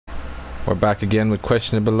We're back again with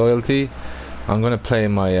questionable loyalty. I'm gonna play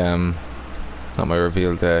my not my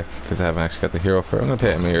reveal deck because I haven't actually got the hero for it. I'm gonna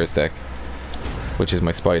play Amir's deck, which is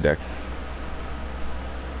my spy deck.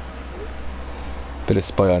 Bit of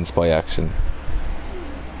spy on spy action.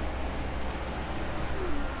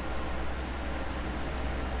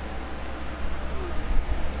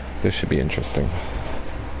 This should be interesting.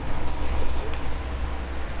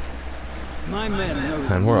 My men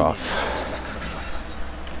know And we're off. sacrifice.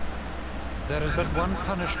 There is but one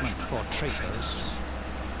punishment for traitors.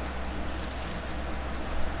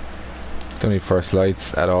 Don't need first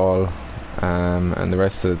lights at all, and the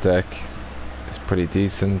rest of the deck is pretty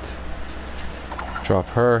decent. Drop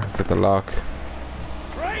her, get the lock.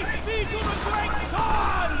 Praise be to the great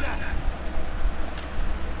sun!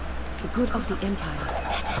 The good of the Empire,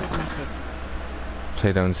 that's what matters.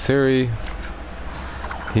 Play down Siri.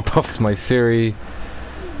 He buffs my Siri.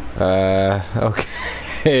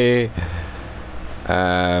 Okay.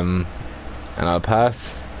 And I'll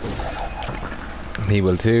pass. He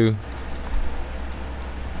will too.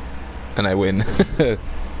 And I win.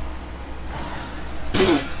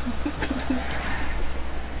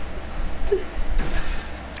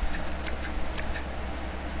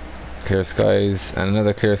 Clear skies and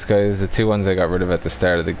another clear skies. The two ones I got rid of at the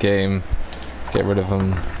start of the game. Get rid of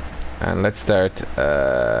them. And let's start,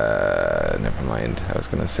 never mind, I was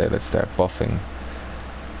going to say let's start buffing.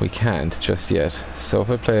 We can't just yet. So if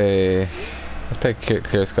I play, let's play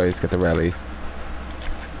clear skies, get the rally.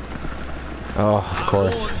 Oh, of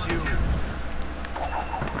course.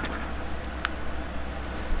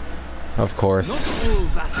 Of course.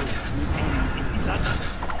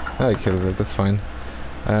 Oh, he kills it, that's fine.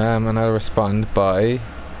 And I'll respond by,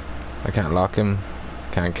 I can't lock him,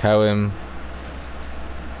 can't cow him.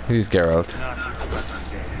 Who's Geralt?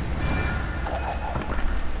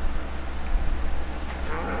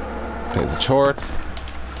 There's a chort.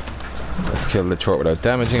 Let's kill the chort without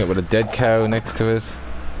damaging it with a dead cow next to it.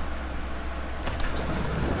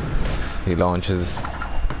 He launches.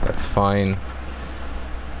 That's fine.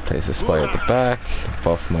 Place a spy at the back.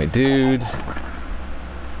 Buff my dude.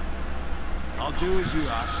 I'll do as you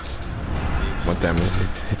ask. What damage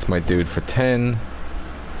hits my dude for 10.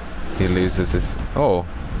 He loses his... Oh,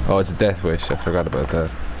 it's a death wish. I forgot about that.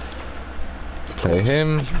 Play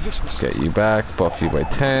him. Get you back. Buff you by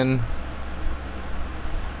 10.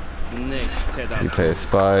 You play a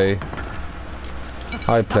spy.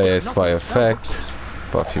 I play a spy effect.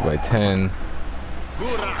 Buff you by 10.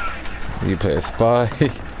 You play a spy.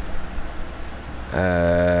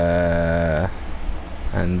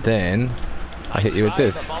 And then I hit you with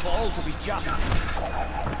this.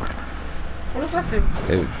 What does that do?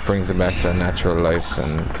 It brings them back to their natural life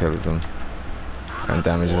and kills them. And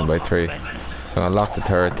damages them by 3. So I'll lock the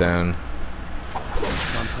turret down.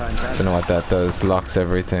 Don't know what that does. Locks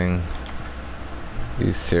everything.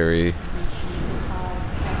 Use Siri.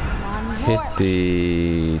 Hit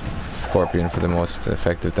the Scorpion for the most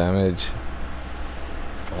effective damage.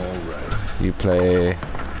 You play...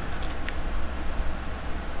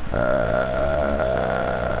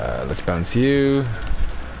 let's bounce you.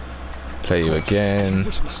 Play you again.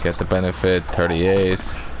 Get the benefit. 38.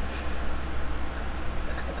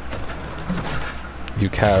 You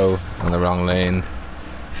cow on the wrong lane.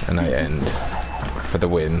 And I end for the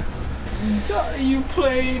win. You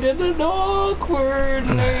played in an awkward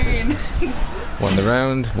lane. Won the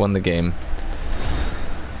round, won the game.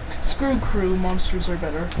 Screw crew, monsters are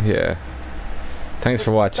better. Yeah. Thanks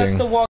for watching. That's the